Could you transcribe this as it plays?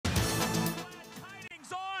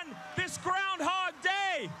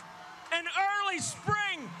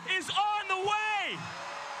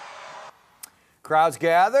Crowds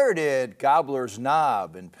gathered at Gobbler's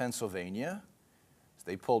Knob in Pennsylvania.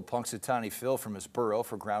 They pulled Punxsutawney Phil from his burrow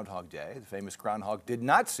for Groundhog Day. The famous groundhog did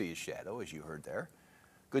not see his shadow, as you heard there.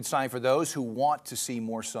 Good sign for those who want to see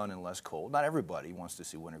more sun and less cold. Not everybody wants to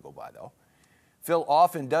see winter go by, though. Phil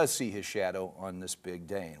often does see his shadow on this big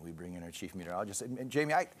day, and we bring in our chief meteorologist. And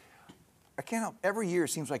Jamie, I can't help, every year it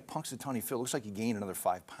seems like Punxsutawney Phil looks like he gained another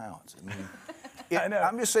 5 pounds. I mean, I know.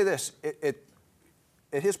 I'm just say this,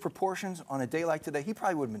 at his proportions on a day like today, he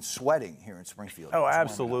probably would have been sweating here in Springfield. Oh,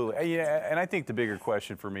 absolutely. Yeah, and I think the bigger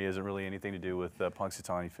question for me isn't really anything to do with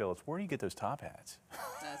Punxsutawney Phil. It's where do you get those top hats?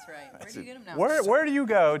 That's right. Where do you get them now? Where do you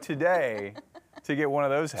go today to get one of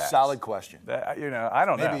those hats? Solid question. I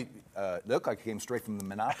don't know. Maybe look like it came straight from the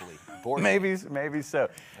Monopoly board. Maybe so.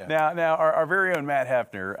 Yeah. Now our very own Matt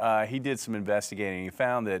Hefner, he did some investigating. He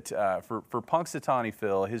found that for Punxsutawney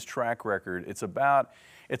Phil, his track record, it's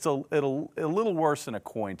a little worse than a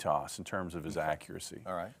coin toss in terms of his accuracy.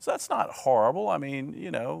 All right. So that's not horrible. I mean, you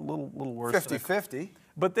know, a little worse. 50-50.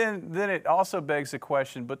 But then it also begs the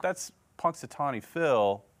question, but that's Punxsutawney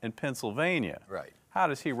Phil in Pennsylvania. Right. How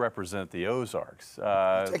does he represent the Ozarks?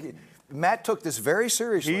 Matt took this very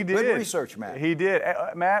seriously. He did. Good research, Matt. He did.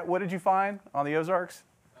 Matt, what did you find on the Ozarks?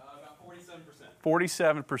 About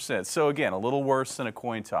 47%. 47%. So again, a little worse than a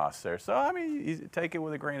coin toss there. So I mean, you take it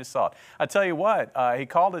with a grain of salt. I tell you what, he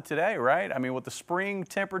called it today, right? I mean, with the spring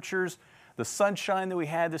temperatures, the sunshine that we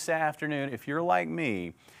had this afternoon, if you're like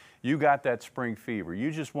me, you got that spring fever.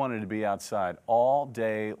 You just wanted to be outside all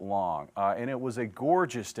day long. And it was a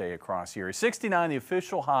gorgeous day across the area. 69, the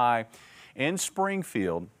official high in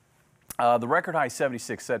Springfield. The record high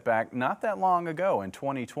 76 set back not that long ago in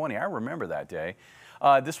 2020. I remember that day.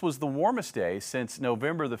 This was the warmest day since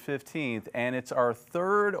November the 15th, and it's our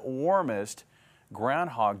third warmest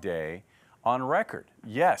Groundhog Day on record.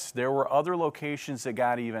 Yes, there were other locations that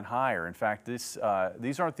got even higher. In fact, these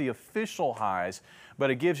aren't the official highs, but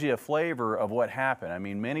it gives you a flavor of what happened. I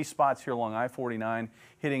mean, many spots here along I-49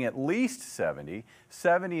 hitting at least 70,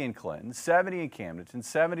 70 in Clinton, 70 in Camden,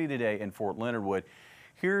 70 today in Fort Leonard Wood.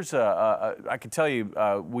 Here's I can tell you,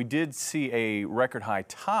 we did see a record high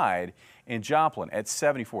tide in Joplin at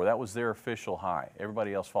 74. That was their official high.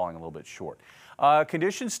 Everybody else falling a little bit short.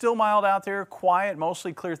 Conditions still mild out there, quiet,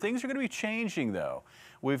 mostly clear. Things are going to be changing, though.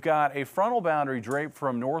 We've got a frontal boundary draped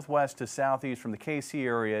from northwest to southeast from the KC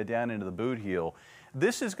area down into the boot heel.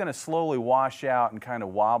 This is going to slowly wash out and kind of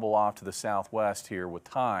wobble off to the southwest here with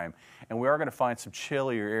time, and we are going to find some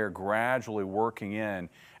chillier air gradually working in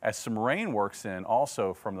as some rain works in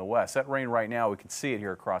also from the west. That rain right now, we can see it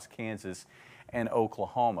here across Kansas and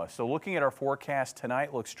Oklahoma. So looking at our forecast,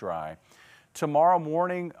 tonight looks dry. Tomorrow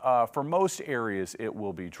morning, for most areas, it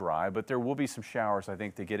will be dry, but there will be some showers, I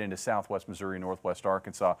think, that get into southwest Missouri, northwest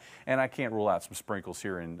Arkansas, and I can't rule out some sprinkles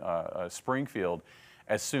here in Springfield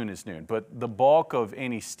as soon as noon. But the bulk of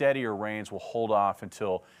any steadier rains will hold off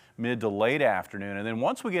until mid to late afternoon, and then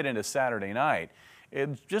once we get into Saturday night,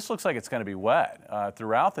 it just looks like it's going to be wet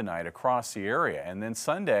throughout the night across the area, and then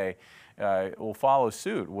Sunday will follow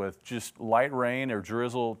suit with just light rain or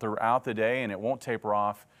drizzle throughout the day, and it won't taper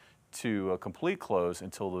off to a complete close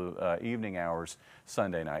until the evening hours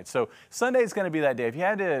Sunday night. So Sunday is going to be that day. If you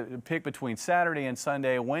had to pick between Saturday and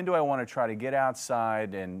Sunday, when do I want to try to get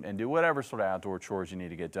outside and do whatever sort of outdoor chores you need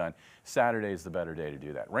to get done, Saturday is the better day to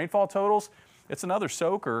do that. Rainfall totals, it's another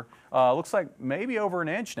soaker. Looks like maybe over an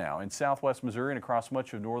inch now in southwest Missouri and across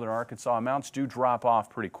much of northern Arkansas. Amounts do drop off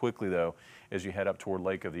pretty quickly, though, as you head up toward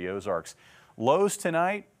Lake of the Ozarks. Lows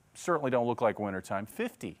tonight certainly don't look like wintertime.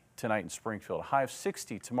 50 tonight in Springfield, a high of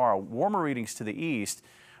 60 tomorrow. Warmer readings to the east,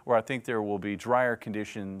 where I think there will be drier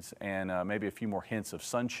conditions and maybe a few more hints of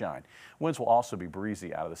sunshine. Winds will also be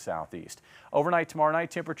breezy out of the southeast. Overnight tomorrow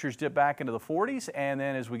night, temperatures dip back into the 40s, and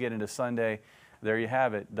then as we get into Sunday, there you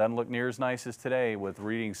have it. Doesn't look near as nice as today, with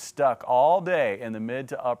readings stuck all day in the mid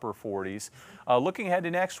to upper 40s. Looking ahead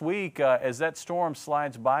to next week, as that storm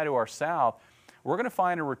slides by to our south, we're going to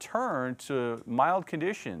find a return to mild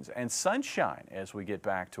conditions and sunshine as we get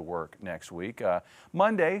back to work next week.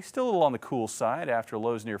 Monday, still a little on the cool side after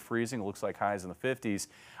lows near freezing. It looks like highs in the 50s.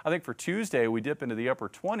 I think for Tuesday, we dip into the upper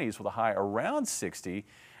 20s with a high around 60.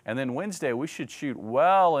 And then Wednesday, we should shoot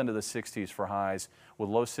well into the 60s for highs with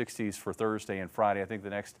low 60s for Thursday and Friday. I think the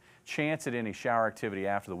next chance at any shower activity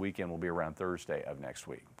after the weekend will be around Thursday of next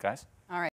week. Guys?